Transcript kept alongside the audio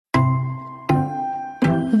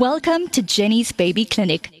Welcome to Jenni's Baby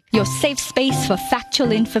Clinic, your safe space for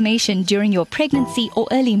factual information during your pregnancy or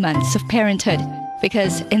early months of parenthood.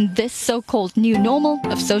 Because in this so-called new normal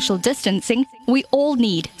of social distancing, we all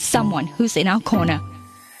need someone who's in our corner.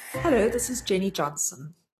 Hello, this is Jenni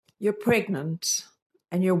Johnson. You're pregnant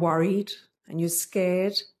and you're worried and you're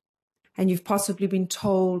scared and you've possibly been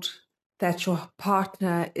told that your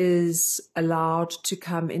partner is allowed to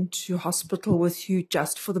come into hospital with you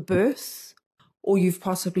just for the birth, or you've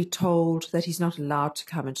possibly told that he's not allowed to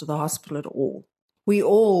come into the hospital at all. We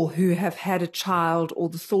all who have had a child or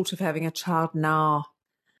the thought of having a child now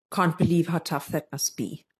can't believe how tough that must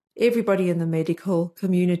be. Everybody in the medical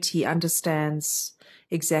community understands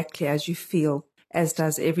exactly as you feel, as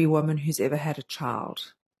does every woman who's ever had a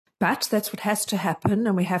child. But that's what has to happen,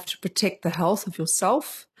 and we have to protect the health of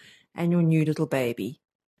yourself and your new little baby.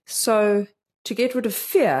 So to get rid of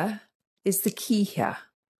fear is the key here.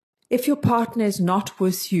 If your partner is not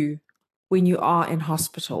with you when you are in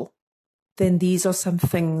hospital, then these are some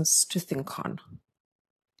things to think on.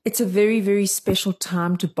 It's a very, very special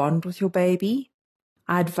time to bond with your baby.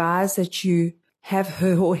 I advise that you have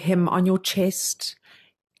her or him on your chest,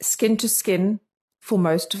 skin to skin, for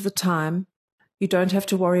most of the time. You don't have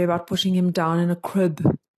to worry about putting him down in a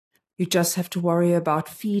crib. You just have to worry about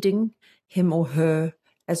feeding him or her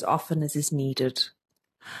as often as is needed.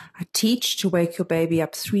 I teach to wake your baby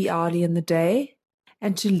up 3 hours in the day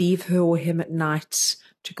and to leave her or him at night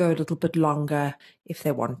to go a little bit longer if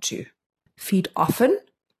they want to. Feed often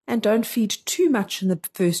and don't feed too much in the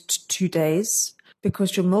first 2 days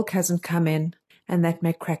because your milk hasn't come in and that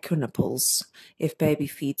may crack your nipples if baby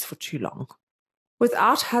feeds for too long.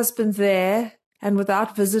 Without husband there and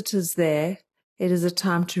without visitors there, it is a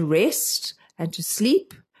time to rest and to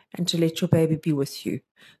sleep and to let your baby be with you.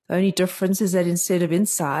 The only difference is that instead of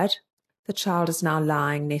inside, the child is now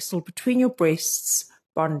lying nestled between your breasts,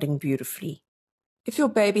 bonding beautifully. If your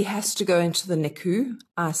baby has to go into the NICU,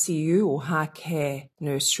 ICU, or high care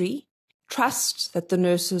nursery, trust that the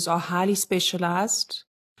nurses are highly specialized.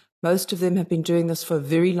 Most of them have been doing this for a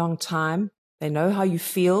very long time. They know how you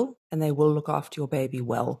feel and they will look after your baby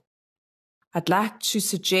well. I'd like to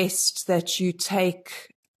suggest that you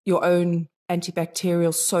take your own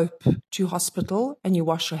antibacterial soap to hospital and you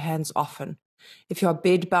wash your hands often. If you're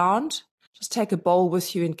bedbound, just take a bowl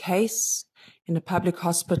with you in case. In a public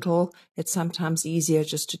hospital, it's sometimes easier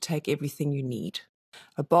just to take everything you need.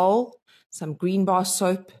 A bowl, some green bar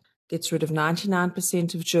soap, gets rid of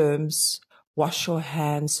 99% of germs. Wash your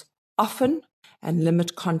hands often and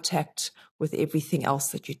limit contact with everything else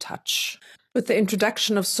that you touch. With the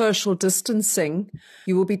introduction of social distancing,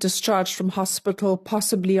 you will be discharged from hospital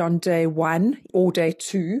possibly on day 1 or day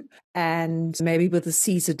 2 and maybe with a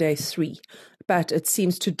Caesar day 3. But it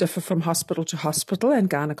seems to differ from hospital to hospital and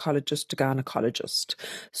gynecologist to gynecologist.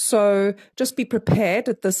 So just be prepared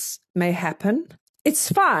that this may happen.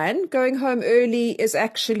 It's fine. Going home early is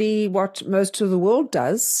actually what most of the world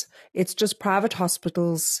does. It's just private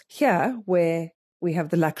hospitals here where we have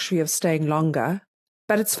the luxury of staying longer.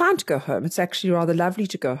 But it's fine to go home. It's actually rather lovely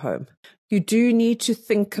to go home. You do need to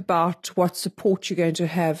think about what support you're going to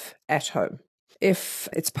have at home. If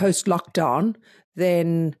it's post-lockdown,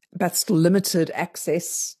 then but still limited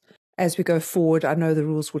access as we go forward. I know the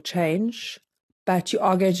rules will change, but you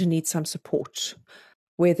are going to need some support.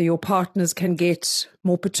 Whether your partners can get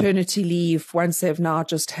more paternity leave once they've now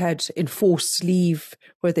just had enforced leave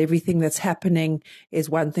with everything that's happening is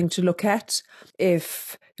one thing to look at.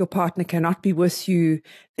 If your partner cannot be with you,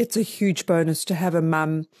 it's a huge bonus to have a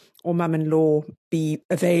mum or mum-in-law be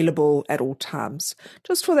available at all times,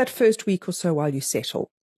 just for that first week or so while you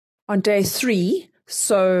settle. On day 3,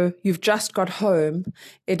 so you've just got home,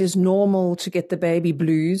 it is normal to get the baby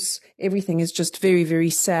blues. Everything is just very, very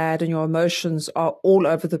sad and your emotions are all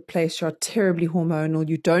over the place. You're terribly hormonal.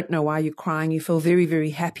 You don't know why you're crying. You feel very,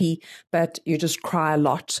 very happy, but you just cry a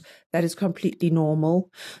lot. That is completely normal.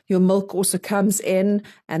 Your milk also comes in,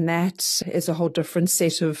 and that is a whole different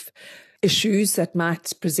set of issues that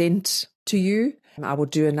might present to you. I will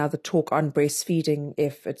do another talk on breastfeeding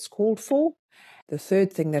if it's called for. The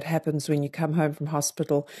third thing that happens when you come home from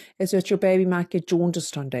hospital is that your baby might get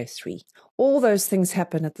jaundiced on day 3. All those things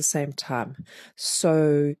happen at the same time.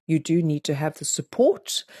 So you do need to have the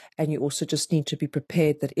support, and you also just need to be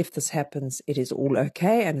prepared that if this happens, it is all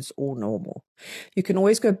okay and it's all normal. You can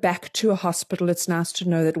always go back to a hospital. It's nice to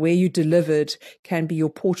know that where you delivered can be your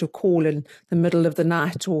port of call in the middle of the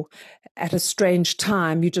night or at a strange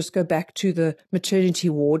time. You just go back to the maternity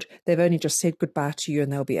ward. They've only just said goodbye to you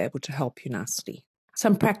and they'll be able to help you nicely.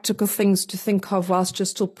 Some practical things to think of whilst you're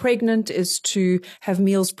still pregnant is to have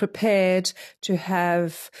meals prepared, to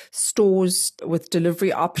have stores with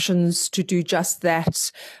delivery options to do just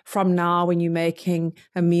that. From now, when you're making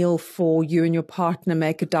a meal for you and your partner,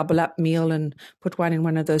 make a double up meal and put one in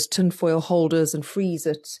one of those tinfoil holders and freeze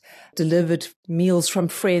it. Delivered meals from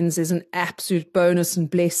friends is an absolute bonus and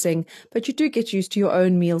blessing, but you do get used to your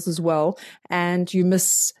own meals as well, and you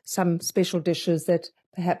miss some special dishes that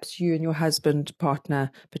perhaps you and your husband,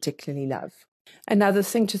 partner particularly love. Another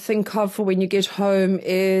thing to think of for when you get home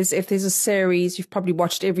is if there's a series, you've probably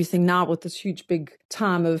watched everything now with this huge big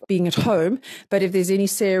time of being at home, but if there's any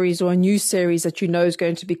series or a new series that you know is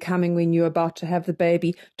going to be coming when you're about to have the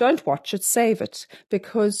baby, don't watch it, save it.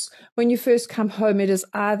 Because when you first come home, it is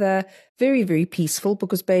either very, very peaceful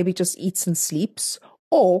because baby just eats and sleeps,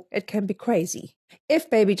 or it can be crazy. If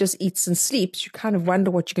baby just eats and sleeps, you kind of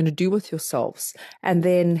wonder what you're going to do with yourselves. And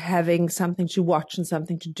then having something to watch and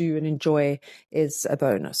something to do and enjoy is a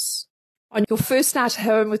bonus. On your first night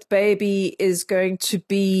home with baby is going to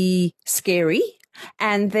be scary.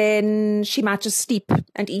 And then she might just sleep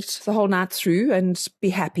and eat the whole night through and be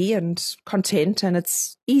happy and content, and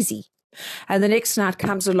it's easy. And the next night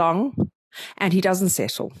comes along and he doesn't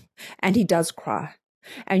settle and he does cry.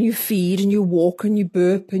 And you feed and you walk and you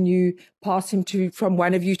burp and you pass him from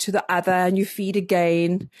one of you to the other, and you feed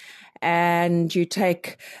again, and you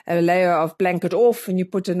take a layer of blanket off and you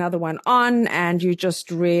put another one on, and you just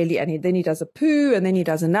really, and then he does a poo and then he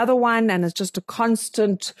does another one, and it's just a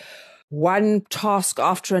constant one task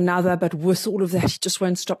after another. But with all of that, he just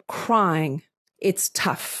won't stop crying. It's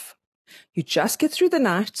tough. You just get through the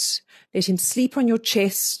night, let him sleep on your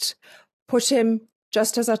chest, put him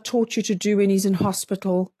just as I taught you to do when he's in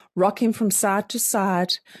hospital. Rock him from side to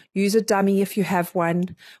side. Use a dummy if you have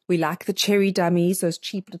one. We like the cherry dummies, those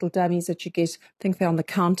cheap little dummies that you get. I think they're on the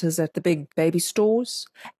counters at the big baby stores.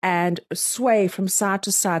 And sway from side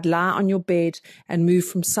to side. Lie on your bed and move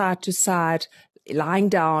from side to side, lying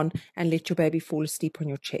down, and let your baby fall asleep on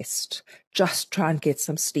your chest. Just try and get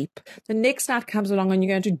some sleep. The next night comes along and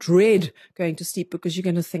you're going to dread going to sleep because you're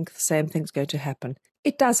going to think the same thing's going to happen.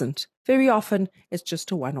 It doesn't. Very often, it's just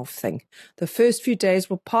a one-off thing. The first few days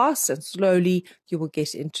will pass, and slowly you will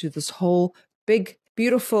get into this whole big,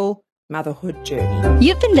 beautiful motherhood journey.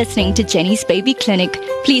 You've been listening to Jenni's Baby Clinic.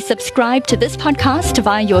 Please subscribe to this podcast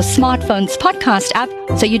via your smartphone's podcast app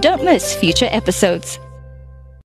so you don't miss future episodes.